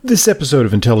This episode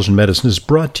of Intelligent Medicine is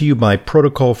brought to you by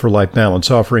Protocol for Life Balance,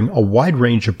 offering a wide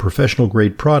range of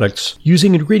professional-grade products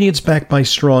using ingredients backed by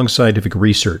strong scientific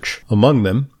research. Among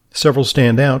them, several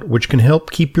stand out, which can help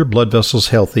keep your blood vessels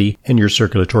healthy and your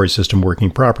circulatory system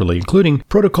working properly, including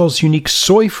Protocol's unique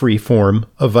soy-free form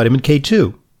of vitamin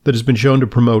K2 that has been shown to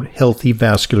promote healthy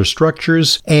vascular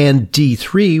structures, and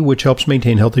D3, which helps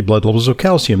maintain healthy blood levels of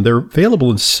calcium. They're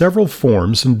available in several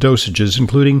forms and dosages,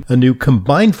 including a new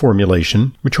combined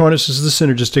formulation, which harnesses the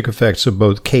synergistic effects of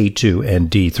both K2 and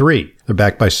D3. They're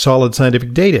backed by solid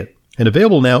scientific data and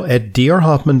available now at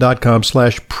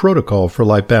drhoffman.com/protocol for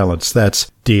life balance.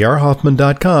 That's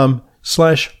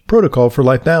drhoffman.com/protocol for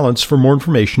life balance for more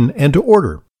information and to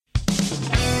order.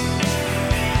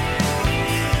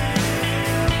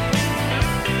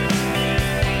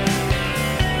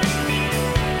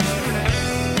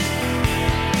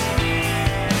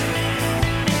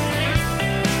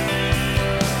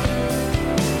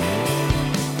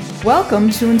 Welcome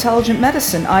to Intelligent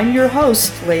Medicine. I'm your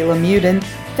host, Leyla Mudin.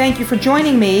 Thank you for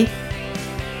joining me,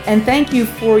 and thank you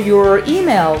for your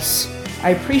emails. I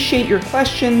appreciate your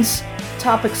questions,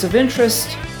 topics of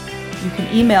interest. You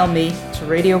can email me to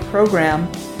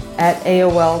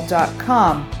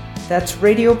radioprogram@aol.com. That's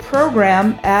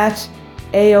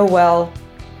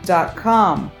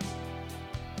radioprogram@aol.com.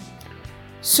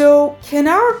 So, can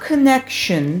our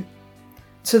connection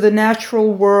to the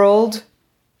natural world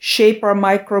shape our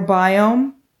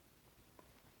microbiome?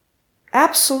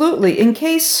 Absolutely. In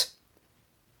case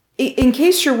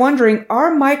you're wondering, our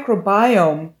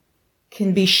microbiome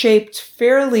can be shaped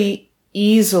fairly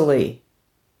easily,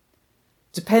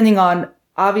 depending on,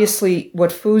 obviously,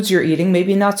 what foods you're eating,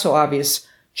 maybe not so obvious.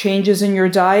 Changes in your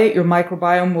diet, your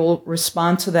microbiome will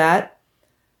respond to that.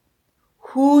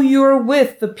 Who you're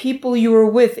with, the people you are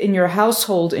with in your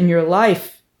household, in your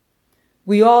life,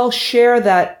 we all share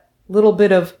that little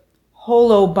bit of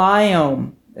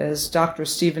holobiome, as Dr.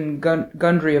 Stephen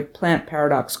Gundry of Plant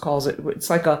Paradox calls it. It's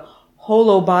like a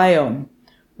holobiome.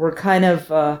 We're kind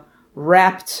of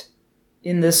wrapped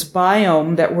in this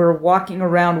biome that we're walking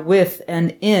around with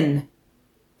and in.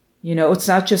 You know, it's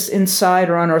not just inside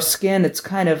or on our skin. It's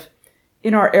kind of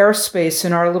in our airspace,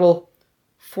 in our little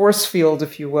force field,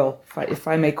 if you will, if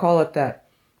I may call it that.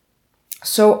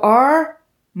 So our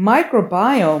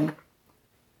microbiome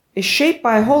is shaped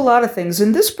by a whole lot of things.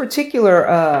 And this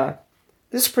particular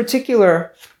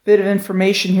bit of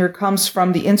information here comes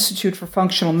from the Institute for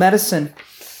Functional Medicine.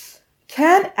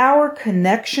 Can our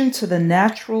connection to the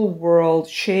natural world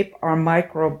shape our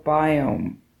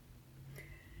microbiome?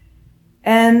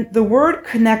 And the word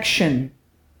connection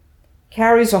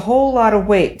carries a whole lot of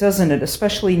weight, doesn't it?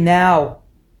 Especially now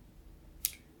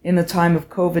in the time of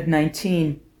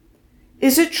COVID-19.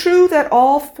 Is it true that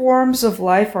all forms of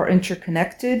life are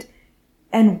interconnected?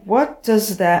 And what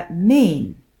does that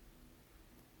mean?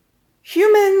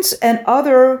 Humans and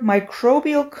other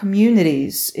microbial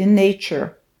communities in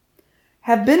nature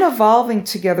have been evolving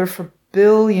together for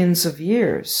billions of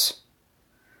years.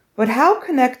 But how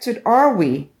connected are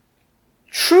we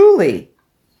truly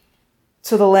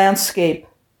to the landscape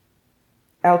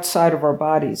outside of our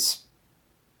bodies?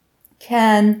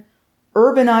 Can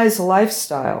urbanized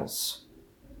lifestyles,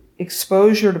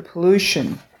 exposure to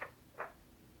pollution,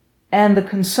 and the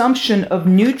consumption of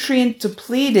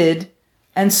nutrient-depleted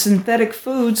and synthetic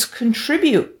foods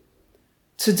contribute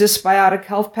to dysbiotic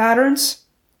health patterns?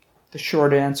 The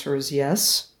short answer is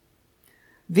yes.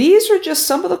 These are just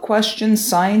some of the questions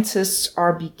scientists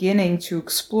are beginning to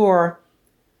explore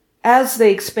as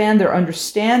they expand their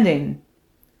understanding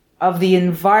of the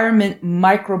environment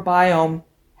microbiome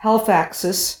health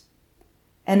axis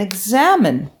and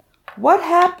examine what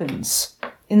happens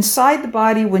inside the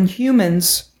body when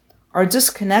humans are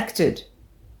disconnected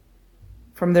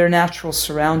from their natural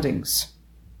surroundings.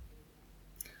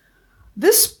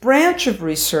 This branch of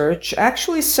research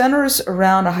actually centers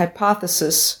around a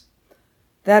hypothesis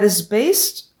that is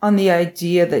based on the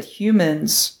idea that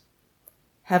humans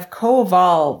have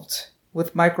co-evolved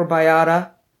with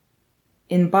microbiota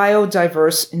in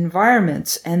biodiverse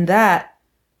environments, and that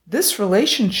this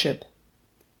relationship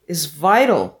is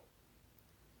vital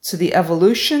to the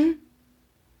evolution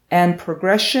and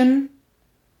progression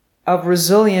of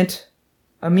resilient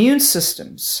immune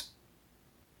systems.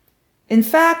 In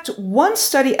fact, one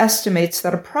study estimates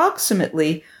that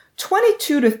approximately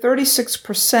 22 to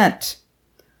 36%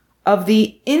 of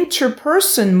the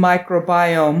interperson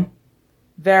microbiome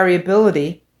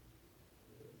variability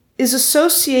is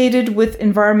associated with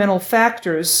environmental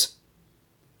factors,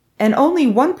 and only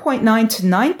 1.9 to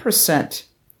 9%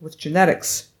 with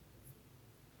genetics.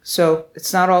 So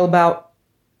it's not all about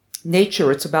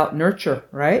nature, it's about nurture,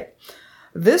 right?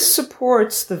 This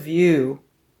supports the view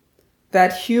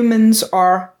that humans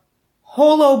are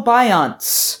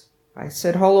holobionts. I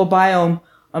said holobiome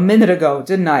a minute ago,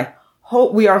 didn't I?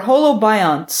 We are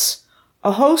holobionts,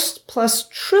 a host plus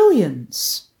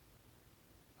trillions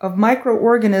of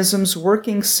microorganisms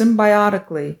working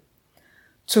symbiotically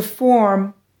to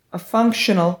form a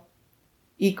functional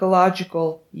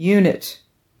ecological unit.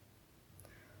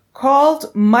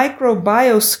 Called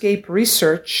microbioscape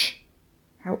research,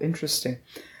 how interesting.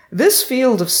 This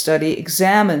field of study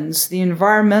examines the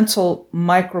environmental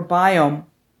microbiome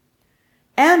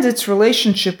and its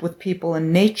relationship with people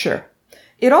and nature.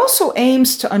 It also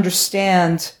aims to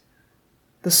understand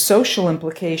the social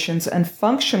implications and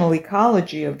functional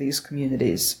ecology of these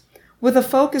communities, with a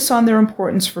focus on their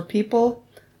importance for people,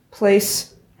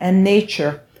 place, and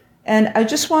nature. And I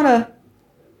just want to,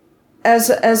 as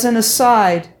an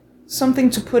aside, something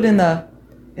to put in the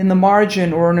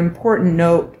margin or an important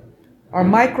note. Our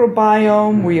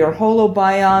microbiome, we are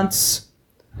holobionts.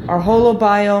 Our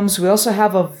holobiomes, we also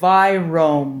have a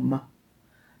virome.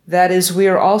 That is, we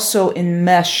are also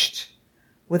enmeshed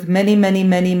with many, many,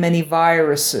 many, many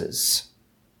viruses.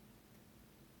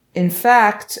 In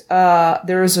fact,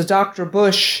 there is a Dr.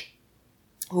 Bush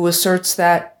who asserts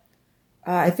that,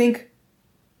 I think,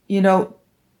 38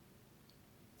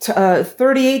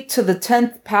 to the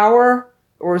 10th power,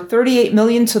 or 38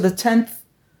 million to the 10th,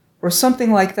 or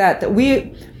something like that, that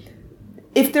we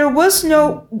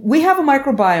have a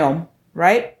microbiome,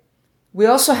 right? We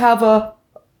also have a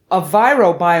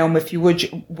virobiome, if you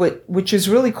would, which is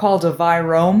really called a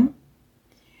virome.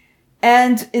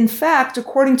 And in fact,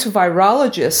 according to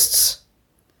virologists,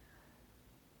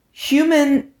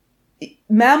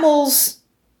 mammals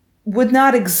would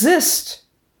not exist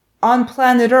on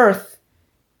planet Earth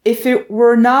if it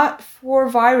were not for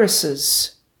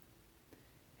viruses.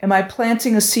 Am I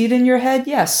planting a seed in your head?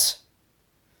 Yes.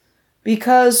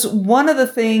 Because one of the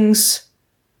things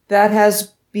that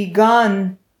has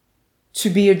begun to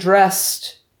be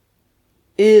addressed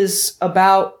is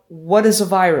about what is a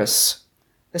virus,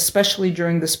 especially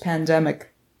during this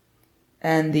pandemic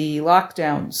and the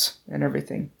lockdowns and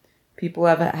everything. People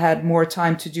have had more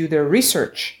time to do their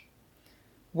research.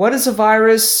 What is a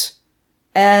virus,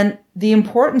 and the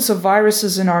importance of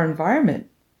viruses in our environment,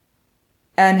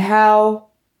 and how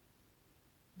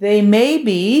they may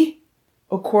be,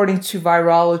 according to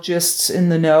virologists in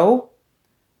the know,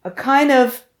 a kind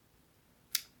of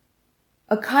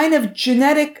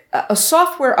genetic, a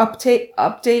software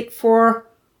update for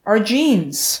our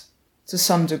genes to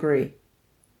some degree.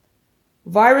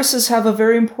 Viruses have a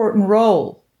very important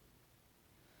role.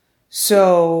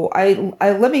 So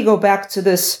let me go back to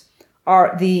this,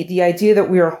 the idea that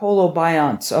we are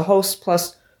holobionts, a host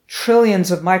plus trillions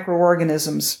of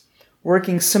microorganisms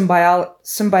working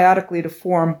symbiotically to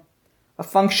form a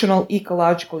functional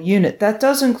ecological unit. That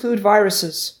does include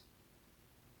viruses.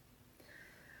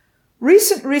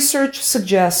 Recent research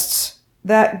suggests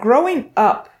that growing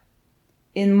up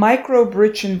in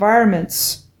microbe-rich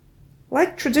environments,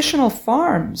 like traditional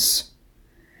farms,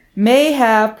 may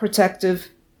have protective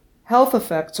health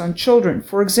effects on children.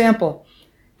 For example,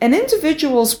 an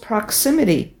individual's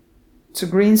proximity to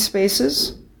green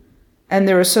spaces and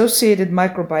their associated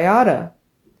microbiota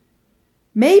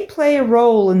may play a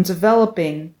role in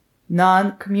developing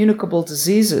non-communicable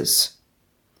diseases.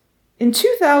 In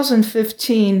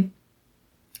 2015,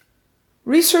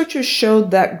 researchers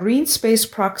showed that green space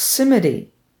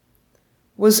proximity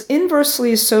was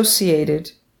inversely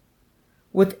associated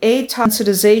with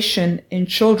sensitization in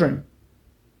children.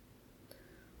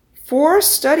 4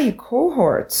 study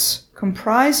cohorts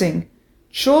comprising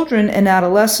children and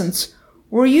adolescents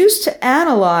were used to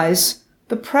analyze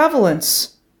the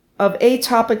prevalence of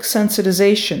atopic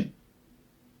sensitization.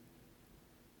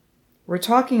 We're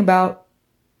talking about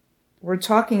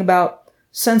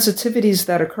sensitivities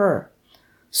that occur.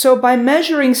 So by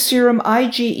measuring serum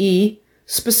IgE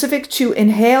specific to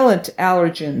inhalant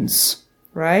allergens,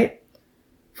 right,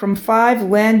 from 5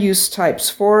 land use types: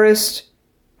 forest,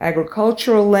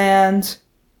 agricultural land,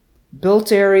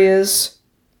 built areas,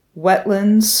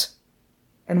 wetlands,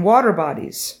 and water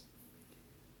bodies.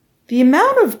 The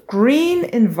amount of green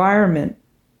environment,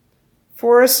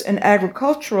 forest and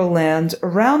agricultural land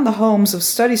around the homes of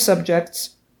study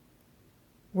subjects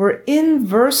were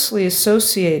inversely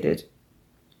associated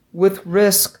with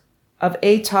risk of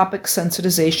atopic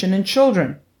sensitization in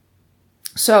children.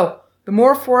 So, the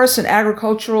more forest and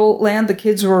agricultural land the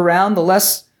kids were around, the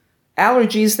less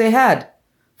allergies they had.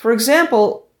 For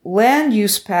example, land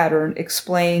use pattern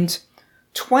explained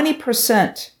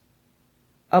 20%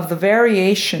 of the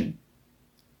variation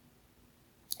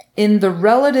in the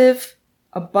relative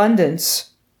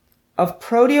abundance of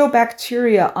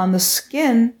proteobacteria on the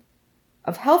skin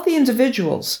of healthy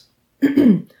individuals,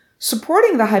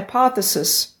 supporting the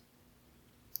hypothesis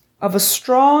of a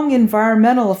strong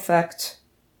environmental effect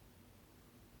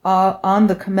on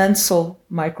the commensal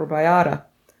microbiota.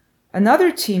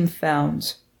 Another team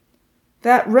found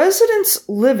that residents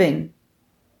living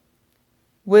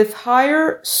with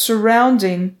higher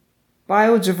surrounding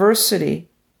biodiversity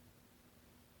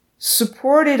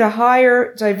supported a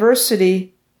higher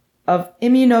diversity of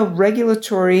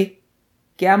immunoregulatory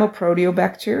gamma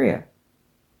proteobacteria.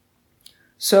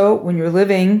 So when you're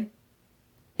living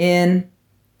in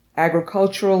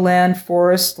agricultural land,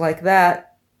 forest like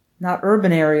that, not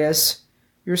urban areas,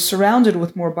 you're surrounded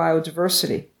with more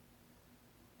biodiversity.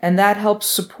 And that helps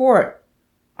support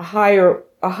a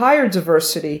higher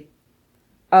diversity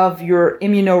of your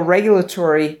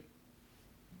immunoregulatory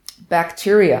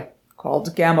bacteria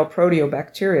called gamma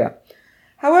proteobacteria.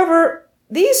 However,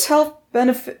 these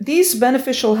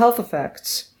beneficial health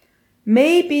effects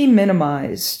may be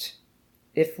minimized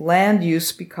if land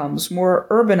use becomes more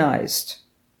urbanized.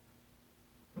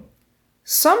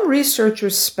 Some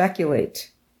researchers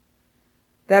speculate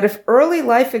that if early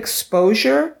life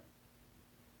exposure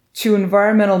to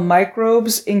environmental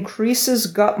microbes increases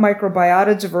gut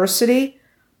microbiota diversity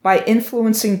by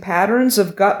influencing patterns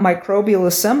of gut microbial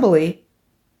assembly,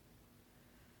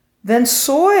 then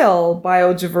soil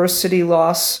biodiversity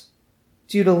loss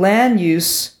due to land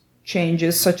use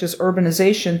changes such as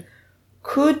urbanization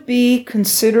could be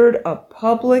considered a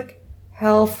public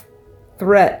health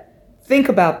threat. Think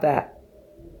about that.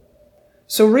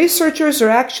 So researchers are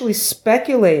actually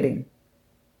speculating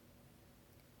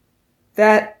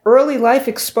that early life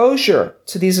exposure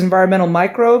to these environmental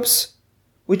microbes,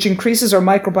 which increases our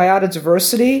microbiota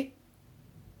diversity,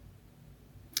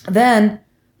 then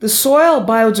the soil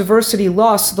biodiversity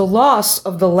loss, the loss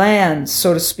of the land,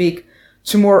 so to speak,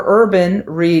 to more urban,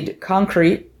 read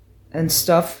concrete and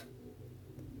stuff,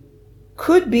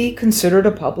 could be considered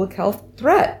a public health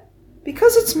threat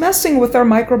because it's messing with our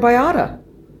microbiota,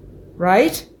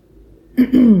 right?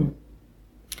 An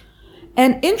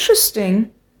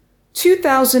interesting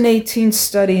 2018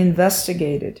 study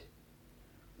investigated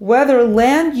whether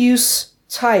land use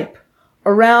type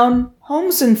around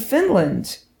homes in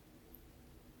Finland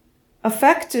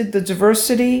affected the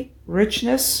diversity,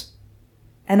 richness,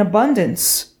 and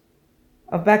abundance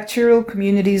of bacterial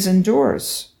communities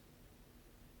indoors.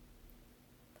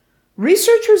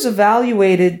 Researchers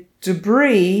evaluated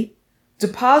debris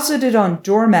deposited on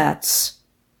doormats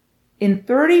in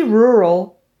 30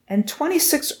 rural and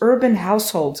 26 urban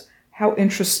households. How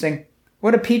interesting.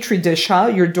 What a petri dish,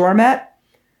 huh? Your doormat?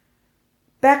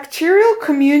 Bacterial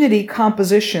community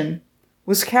composition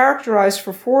was characterized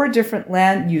for 4 different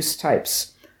land use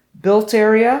types: built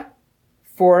area,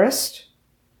 forest,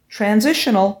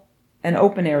 transitional, and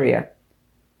open area,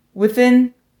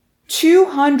 within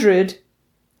 200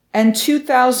 and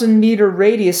 2,000 meter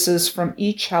radiuses from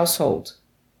each household.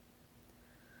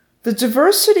 The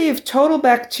diversity of total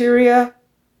bacteria,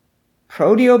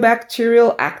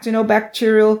 proteobacterial,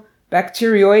 actinobacterial,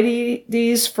 Bacteroides,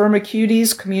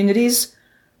 Firmicutes communities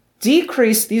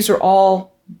decreased. These are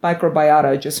all microbiota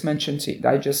I just mentioned to you.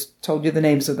 I just told you the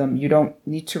names of them. You don't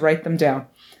need to write them down.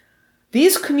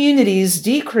 These communities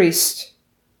decreased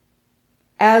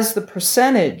as the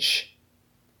percentage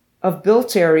of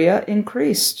built area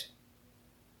increased.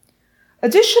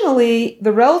 Additionally,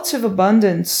 the relative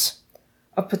abundance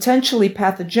of potentially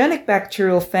pathogenic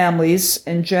bacterial families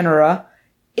and genera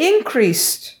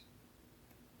increased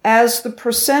as the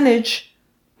percentage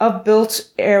of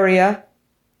built area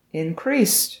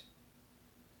increased.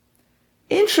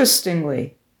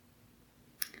 Interestingly,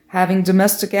 having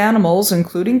domestic animals,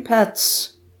 including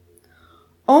pets,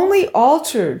 only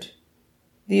altered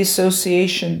the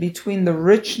association between the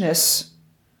richness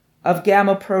of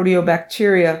gamma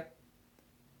proteobacteria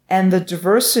and the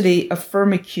diversity of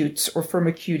firmicutes or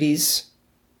firmicutes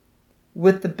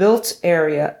with the built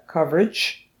area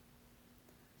coverage,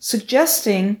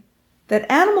 suggesting that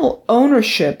animal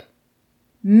ownership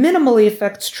minimally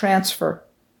affects transfer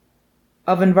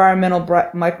of environmental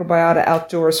microbiota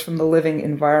outdoors from the living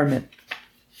environment.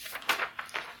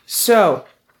 So,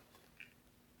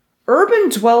 urban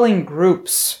dwelling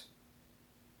groups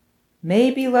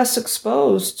may be less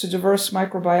exposed to diverse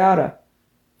microbiota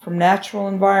from natural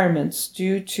environments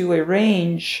due to a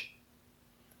range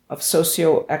of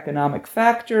socioeconomic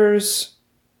factors,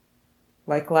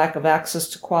 like lack of access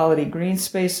to quality green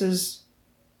spaces.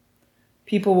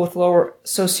 People with lower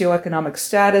socioeconomic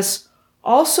status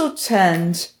also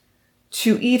tend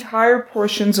to eat higher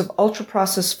portions of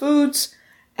ultra-processed foods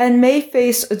and may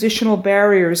face additional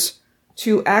barriers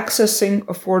to accessing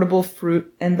affordable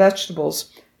fruit and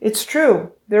vegetables. It's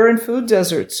true. They're in food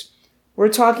deserts. We're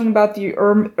talking about the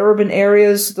urban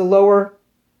areas, the lower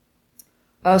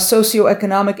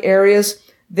socioeconomic areas.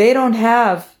 They don't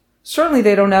have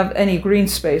any green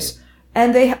space.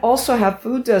 And they also have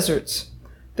food deserts.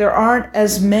 There aren't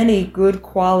as many good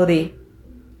quality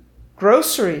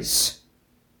groceries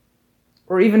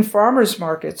or even farmers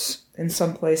markets in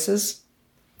some places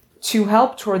to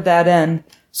help toward that end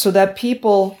so that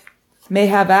people may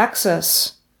have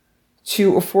access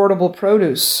to affordable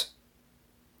produce.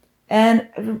 And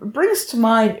it brings to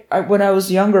mind when I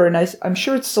was younger, and I'm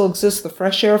sure it still exists, the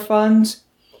Fresh Air Fund,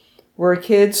 where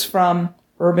kids from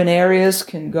urban areas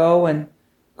can go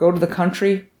to the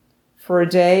country for a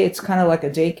day. It's kind of like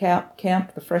a day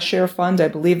camp, the Fresh Air Fund. I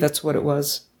believe that's what it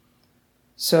was.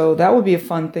 So that would be a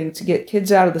fun thing, to get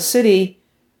kids out of the city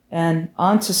and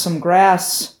onto some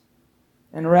grass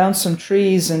and around some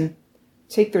trees and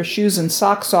take their shoes and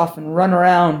socks off and run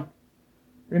around.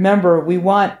 Remember, we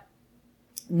want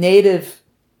native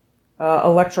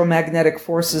electromagnetic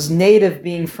forces, native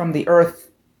being from the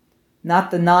earth, not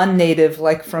the non-native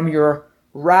like from your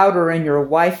router and your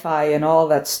Wi-Fi and all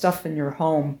that stuff in your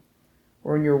home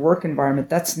or in your work environment.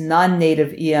 That's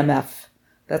non-native EMF.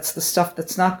 That's the stuff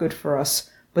that's not good for us.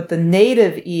 But the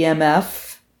native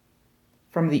EMF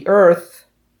from the earth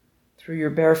through your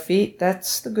bare feet,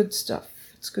 that's the good stuff.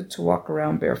 It's good to walk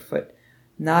around barefoot.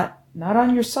 Not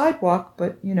on your sidewalk,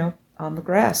 but, on the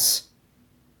grass.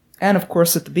 And, of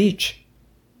course, at the beach.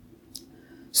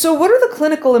 So what are the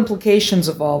clinical implications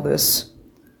of all this?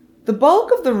 The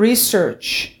bulk of the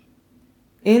research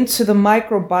into the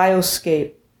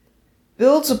microbioscape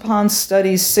builds upon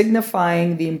studies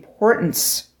signifying the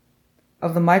importance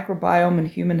of the microbiome in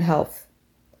human health,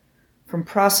 from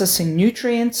processing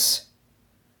nutrients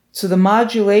to the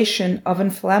modulation of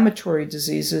inflammatory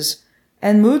diseases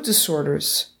and mood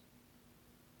disorders.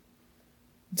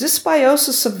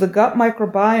 Dysbiosis of the gut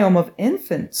microbiome of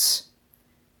infants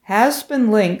has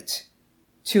been linked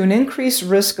to an increased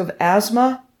risk of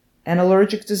asthma and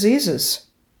allergic diseases.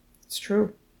 It's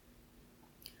true.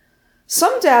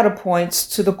 Some data points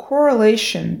to the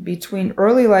correlation between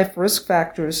early life risk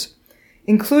factors,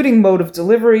 including mode of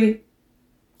delivery,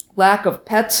 lack of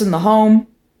pets in the home,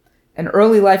 and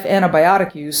early life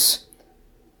antibiotic use,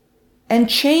 and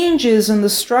changes in the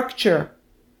structure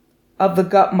of the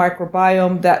gut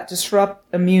microbiome that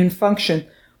disrupt immune function.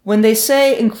 When they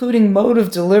say including mode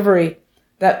of delivery,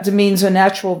 that means a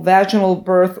natural vaginal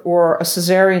birth or a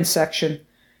cesarean section.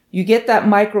 You get that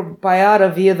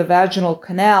microbiota via the vaginal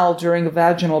canal during a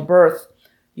vaginal birth.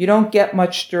 You don't get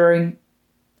much during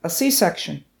a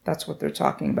C-section. That's what they're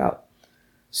talking about.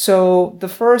 So the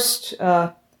first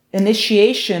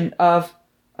initiation of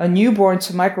a newborn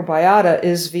to microbiota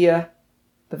is via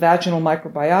the vaginal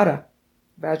microbiota,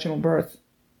 vaginal birth.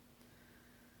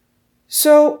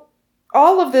 So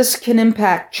all of this can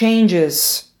impact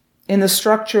changes in the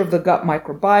structure of the gut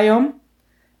microbiome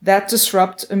that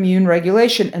disrupt immune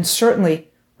regulation, and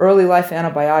certainly early life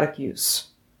antibiotic use.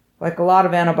 Like a lot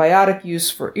of antibiotic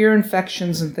use for ear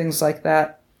infections and things like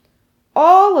that.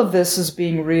 All of this is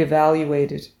being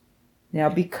reevaluated now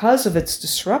because of its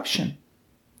disruption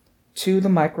to the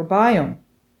microbiome.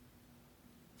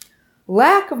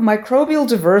 Lack of microbial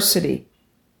diversity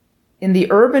in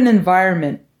the urban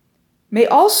environment may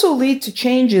also lead to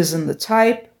changes in the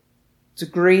type,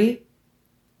 degree,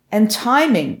 and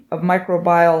timing of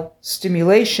microbial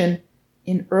stimulation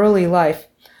in early life.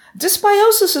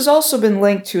 Dysbiosis has also been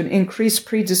linked to an increased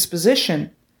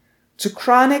predisposition to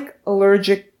chronic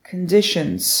allergic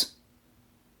conditions.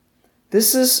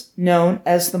 This is known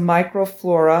as the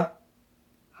microflora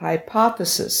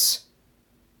hypothesis.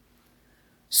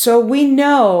 So we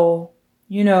know,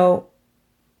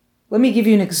 let me give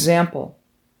you an example.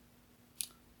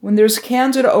 When there's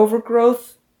candida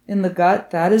overgrowth in the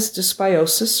gut, that is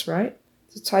dysbiosis, right?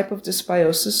 It's a type of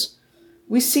dysbiosis.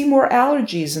 We see more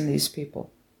allergies in these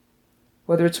people,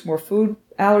 whether it's more food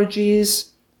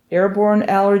allergies, airborne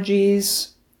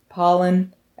allergies,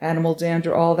 pollen, animal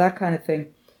dander, all that kind of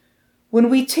thing. When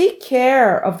we take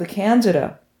care of the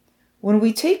candida, when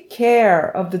we take care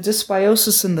of the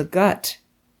dysbiosis in the gut,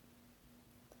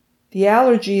 the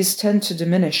allergies tend to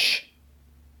diminish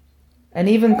and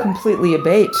even completely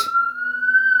abate,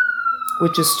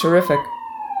 which is terrific.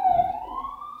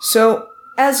 So,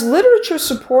 as literature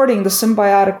supporting the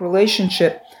symbiotic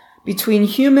relationship between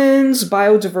humans,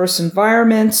 biodiverse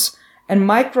environments, and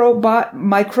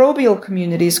microbial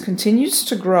communities continues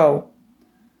to grow,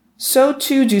 so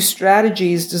too do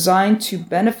strategies designed to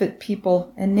benefit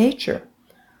people and nature.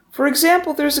 For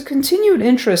example, there's a continued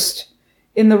interest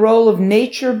in the role of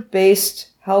nature-based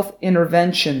health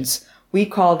interventions. We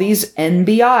call these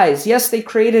NBIs. Yes, they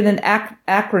created an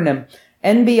acronym.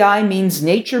 NBI means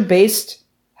nature-based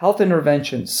health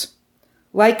interventions,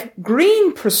 like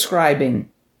green prescribing,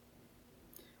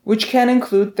 which can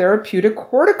include therapeutic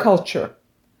horticulture,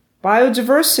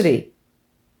 biodiversity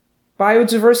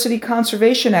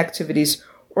conservation activities,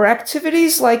 or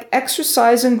activities like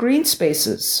exercise in green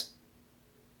spaces.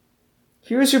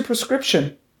 Here's your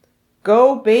prescription.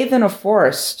 Go bathe in a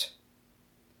forest.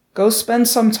 Go spend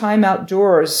some time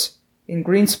outdoors in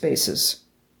green spaces.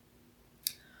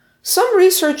 Some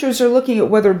researchers are looking at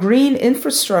whether green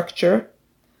infrastructure,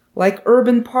 like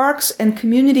urban parks and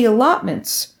community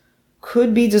allotments,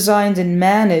 could be designed and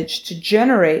managed to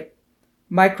generate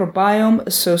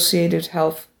microbiome-associated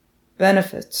health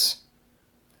benefits.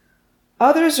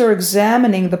 Others are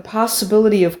examining the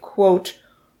possibility of, quote,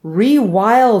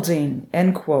 rewilding,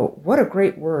 end quote. What a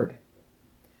great word.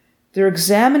 They're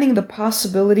examining the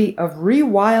possibility of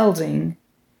rewilding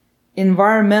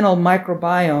environmental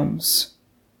microbiomes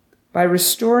by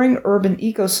restoring urban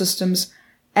ecosystems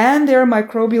and their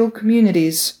microbial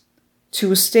communities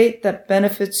to a state that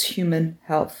benefits human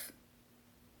health.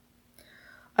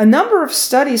 A number of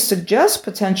studies suggest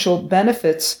potential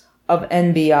benefits of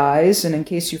NBIs, and in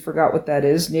case you forgot what that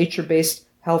is, nature-based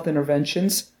health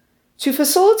interventions, to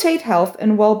facilitate health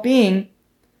and well-being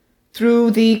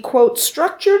through the, quote,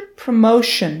 structured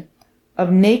promotion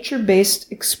of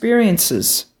nature-based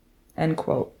experiences, end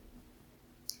quote.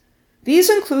 These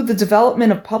include the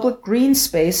development of public green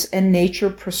space and nature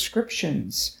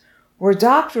prescriptions, where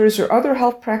doctors or other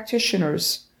health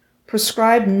practitioners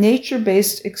prescribe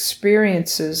nature-based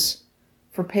experiences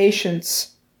for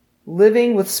patients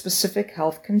living with specific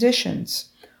health conditions.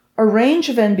 A range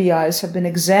of NBIs have been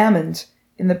examined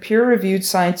in the peer-reviewed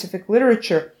scientific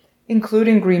literature,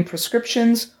 including green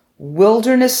prescriptions,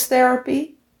 wilderness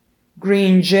therapy,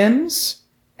 green gyms,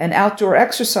 and outdoor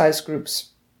exercise groups.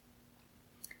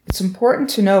 It's important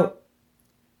to note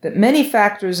that many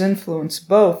factors influence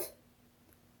both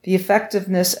the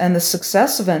effectiveness and the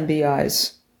success of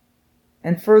NBIs,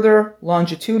 and further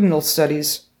longitudinal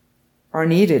studies are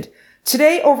needed.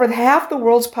 Today, over half the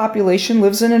world's population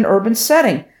lives in an urban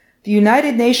setting. The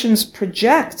United Nations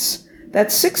projects that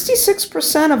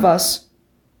 66% of us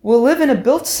will live in a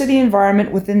built city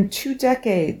environment within 2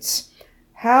 decades.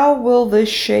 How will this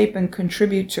shape and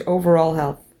contribute to overall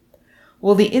health?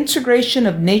 Will the integration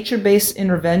of nature-based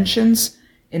interventions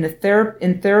in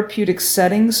therapeutic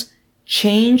settings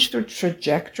change the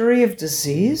trajectory of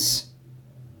disease?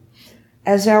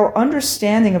 As our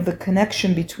understanding of the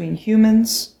connection between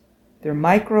humans, their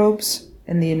microbes,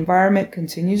 and the environment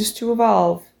continues to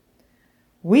evolve,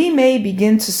 we may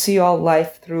begin to see all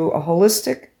life through a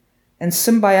holistic and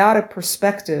symbiotic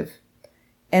perspective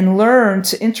and learn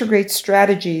to integrate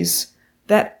strategies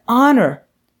that honor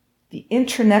the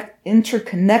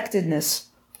interconnectedness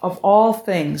of all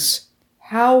things.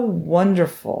 How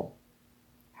wonderful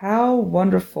a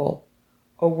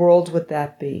world would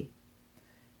that be?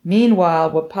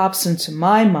 Meanwhile, what pops into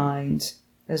my mind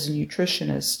as a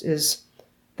nutritionist is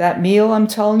that meal I'm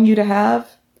telling you to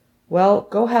have, well,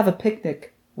 go have a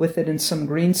picnic with it in some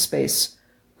green space.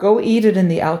 Go eat it in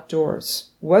the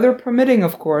outdoors, weather permitting,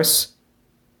 of course,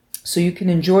 so you can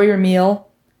enjoy your meal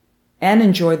and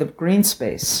enjoy the green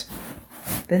space.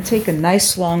 Then take a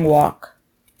nice long walk.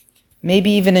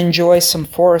 Maybe even enjoy some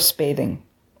forest bathing,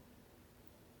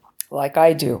 like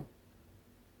I do,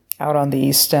 out on the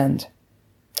East End.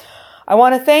 I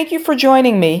want to thank you for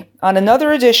joining me on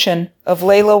another edition of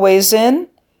Leyla Weighs In,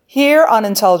 here on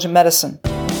Intelligent Medicine.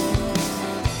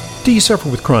 Do you suffer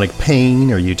with chronic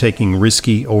pain? Are you taking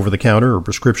risky over-the-counter or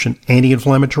prescription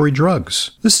anti-inflammatory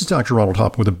drugs? This is Dr. Ronald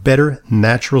Hoffman with a better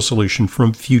natural solution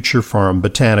from Future Farm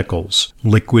Botanicals.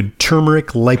 Liquid Turmeric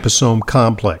Liposome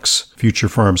Complex. Future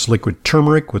Farm's liquid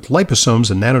turmeric with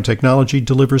liposomes and nanotechnology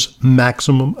delivers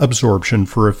maximum absorption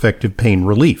for effective pain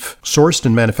relief. Sourced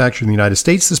and manufactured in the United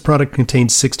States, this product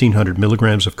contains 1,600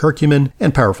 milligrams of curcumin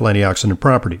and powerful antioxidant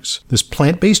properties. This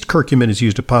plant-based curcumin is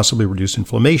used to possibly reduce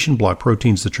inflammation, block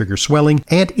proteins that trigger swelling,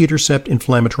 and intercept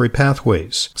inflammatory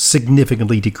pathways,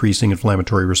 significantly decreasing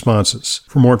inflammatory responses.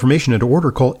 For more information and to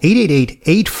order, call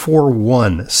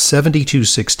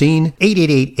 888-841-7216,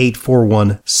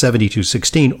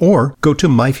 888-841-7216, or go to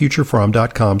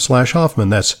myfuturefarm.com/Hoffman.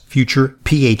 That's future,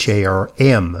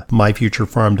 P-H-A-R-M,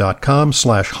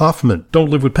 myfuturefarm.com/Hoffman. Don't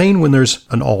live with pain when there's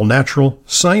an all-natural,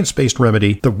 science-based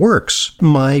remedy that works.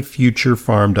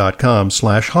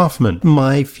 myfuturefarm.com/Hoffman,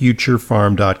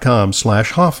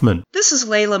 myfuturefarm.com/Hoffman. This is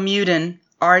Leyla Mudin,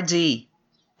 RD.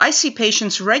 I see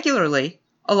patients regularly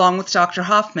along with Dr.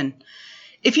 Hoffman.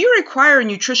 If you require a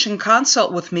nutrition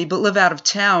consult with me but live out of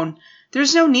town,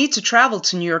 there's no need to travel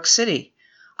to New York City.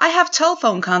 I have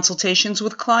telephone consultations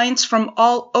with clients from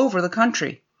all over the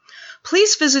country.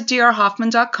 Please visit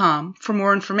drhoffman.com for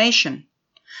more information.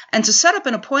 And to set up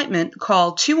an appointment,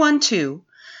 call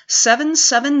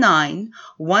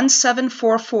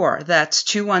 212-779-1744. That's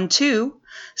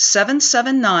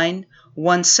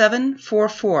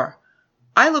 212-779-1744.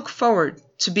 I look forward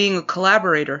to being a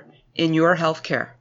collaborator in your healthcare.